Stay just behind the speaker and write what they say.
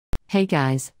Hey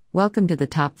guys, welcome to the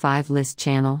Top 5 List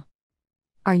channel.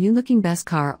 Are you looking best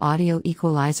car audio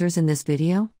equalizers in this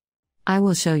video? I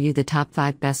will show you the top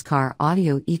 5 best car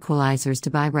audio equalizers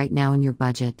to buy right now in your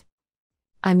budget.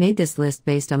 I made this list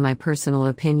based on my personal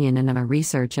opinion and my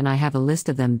research, and I have a list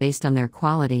of them based on their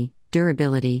quality,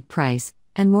 durability, price,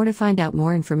 and more to find out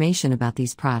more information about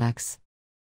these products.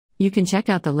 You can check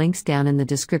out the links down in the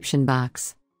description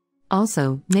box.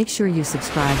 Also, make sure you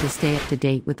subscribe to stay up to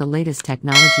date with the latest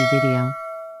technology video.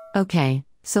 Okay,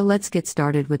 so let's get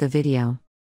started with the video.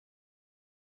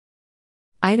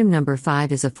 Item number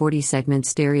 5 is a 40-segment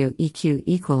stereo EQ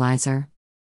equalizer.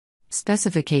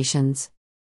 Specifications.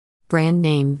 Brand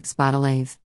name,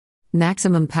 Spotalave.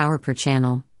 Maximum power per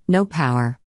channel, no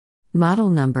power. Model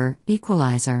number,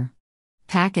 Equalizer.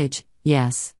 Package,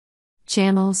 yes.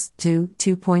 Channels,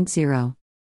 2.0.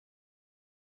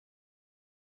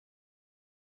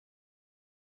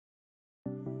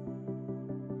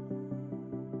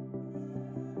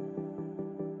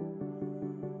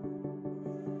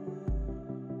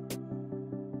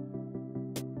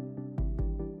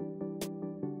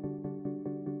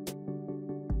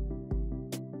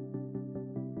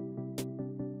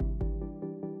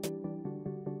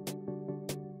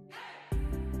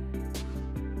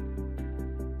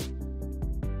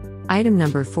 Item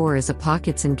number 4 is a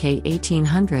Pocketson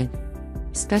K1800.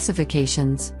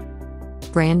 Specifications.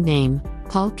 Brand name,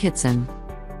 Paul Kitson.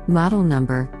 Model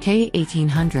number,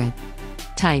 K1800.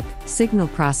 Type, signal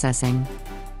processing.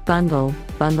 Bundle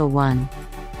 1.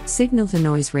 Signal to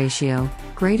noise ratio,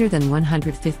 greater than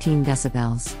 115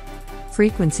 decibels.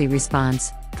 Frequency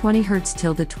response, 20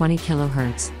 Hz to 20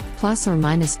 kHz, plus or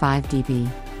minus 5 dB.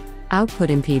 Output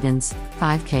impedance,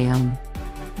 5K ohm.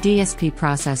 DSP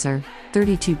processor,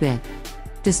 32-bit.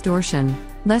 Distortion,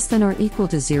 less than or equal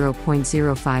to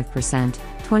 0.05%,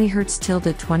 20 Hz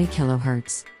to 20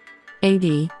 kHz.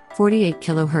 AD, 48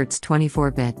 kHz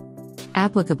 24-bit.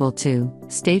 Applicable to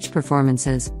stage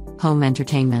performances, home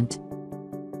entertainment.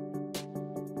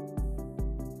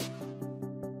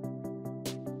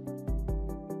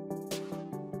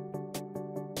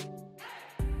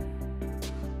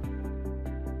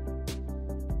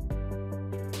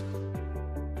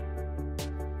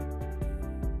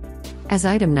 As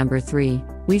item number 3,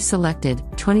 we've selected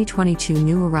 2022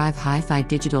 new arrive HIFI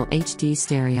Digital HD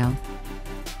Stereo.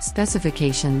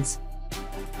 Specifications.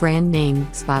 Brand name,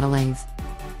 Spotalave.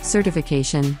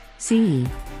 Certification, CE.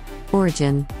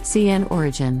 Origin, CN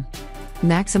Origin.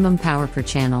 Maximum power per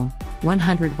channel,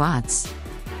 100 watts.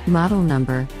 Model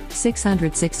number,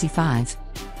 665.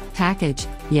 Package,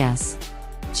 yes.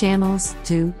 Channels,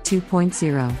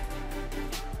 2.0.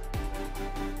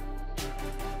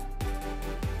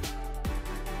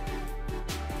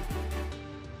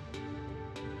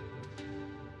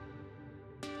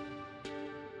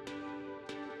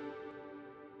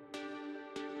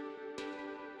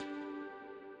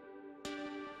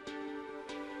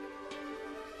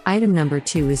 Item number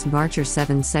 2 is Barcher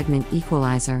 7-segment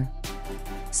equalizer.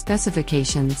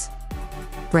 Specifications.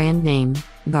 Brand name,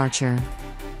 Barcher.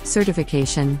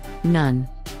 Certification, none.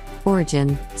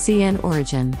 Origin, CN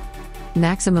Origin.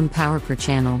 Maximum power per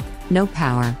channel, no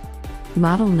power.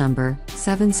 Model number,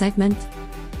 7-segment.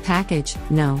 Package,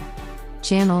 no.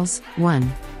 Channels, 1.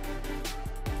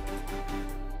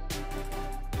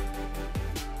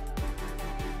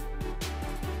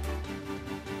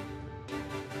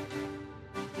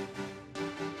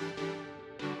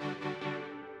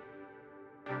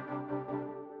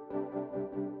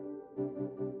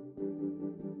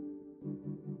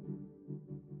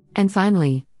 And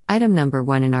finally, item number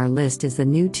 1 in our list is the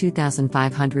new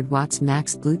 2500 watts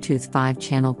max Bluetooth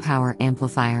 5-channel power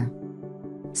amplifier.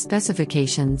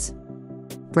 Specifications.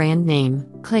 Brand name,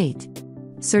 Clate.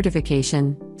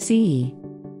 Certification, CE.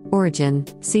 Origin,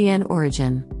 CN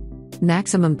Origin.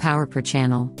 Maximum power per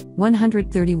channel,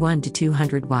 131 to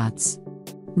 200 watts.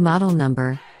 Model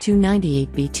number,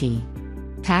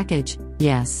 298BT. Package,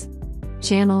 yes.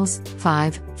 Channels,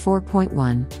 5,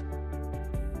 4.1.